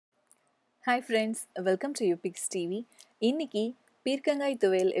Hi friends, welcome to UPix TV. இன்னைக்கு பீர்க்கங்காய்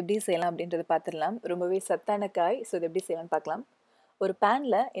துவையல் எப்படி செய்யலாம் அப்படின்றத பார்த்துடலாம். ரொம்பவே சத்தான காய். ஸோ இது எப்படி செய்யலாம்னு பார்க்கலாம். ஒரு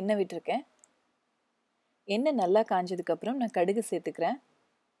பேனில் எண்ணெய் விட்டுருக்கேன். எண்ணெய் நல்லா காஞ்சதுக்கப்புறம் நான் கடுகு சேர்த்துக்கிறேன்.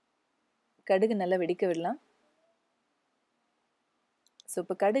 கடுகு நல்லா வெடிக்க விடலாம். ஸோ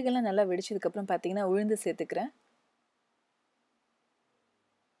இப்போ கடுகெல்லாம் நல்லா வெடிச்சதுக்கப்புறம் பார்த்தீங்கன்னா உளுந்து சேர்த்துக்கிறேன்.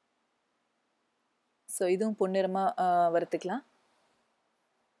 ஸோ இதுவும் பொன்னிறமாக வறுத்துக்கலாம்.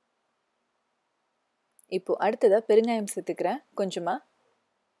 இப்போ அடுத்ததாக பெருங்காயம் சேர்த்துக்கிறேன் கொஞ்சமாக.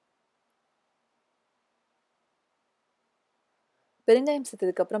 பெருங்காயம்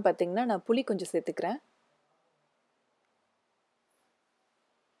சேர்த்ததுக்கப்புறம் பார்த்தீங்கன்னா நான் புளி கொஞ்சம் சேர்த்துக்கிறேன்.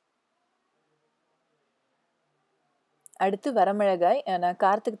 அடுத்து வரமிளகாய், நான்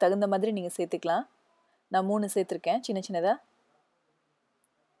காரத்துக்கு தகுந்த மாதிரி நீங்கள் சேர்த்துக்கலாம். நான் 3 சேர்த்துருக்கேன் சின்ன சின்னதாக.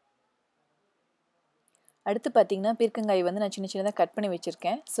 அடுத்து பார்த்தீங்கன்னா பீர்க்கங்காய் வந்து நான் சின்ன சின்னதாக கட் பண்ணி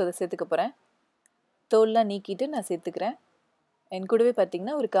வச்சுருக்கேன். ஸோ அதை சேர்த்துக்க போகிறேன். தோல்லாம் நீக்கிட்டு நான் சேர்த்துக்கிறேன். என் கூடவே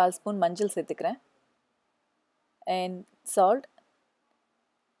பார்த்தீங்கன்னா ஒரு 1/4 ஸ்பூன் மஞ்சள் சேர்த்துக்கிறேன். And salt.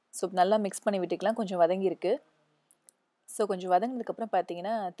 ஸோ நல்லா மிக்ஸ் பண்ணி விட்டுக்கலாம். கொஞ்சம் வதங்கியிருக்கு. ஸோ கொஞ்சம் வதங்கினதுக்கப்புறம்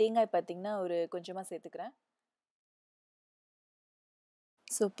பார்த்தீங்கன்னா தேங்காய் பார்த்தீங்கன்னா ஒரு கொஞ்சமாக சேர்த்துக்கிறேன்.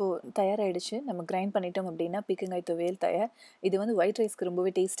 ஸோ இப்போது தயாராகிடுச்சு. நம்ம கிரைண்ட் பண்ணிட்டோம் அப்படின்னா பீர்க்கங்காய் துவையல் தயார். இது வந்து ஒயிட் ரைஸ்க்கு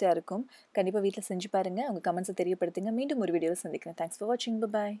ரொம்பவே டேஸ்ட்டாக இருக்கும். கண்டிப்பாக வீட்டில் செஞ்சு பாருங்கள். உங்கள் கமெண்ட்ஸை தெரியப்படுத்துங்க. மீண்டும் ஒரு வீடியோவில் சந்திக்கிறேன். தேங்க்ஸ் ஃபார் வாட்சிங்.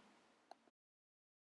 பாய்.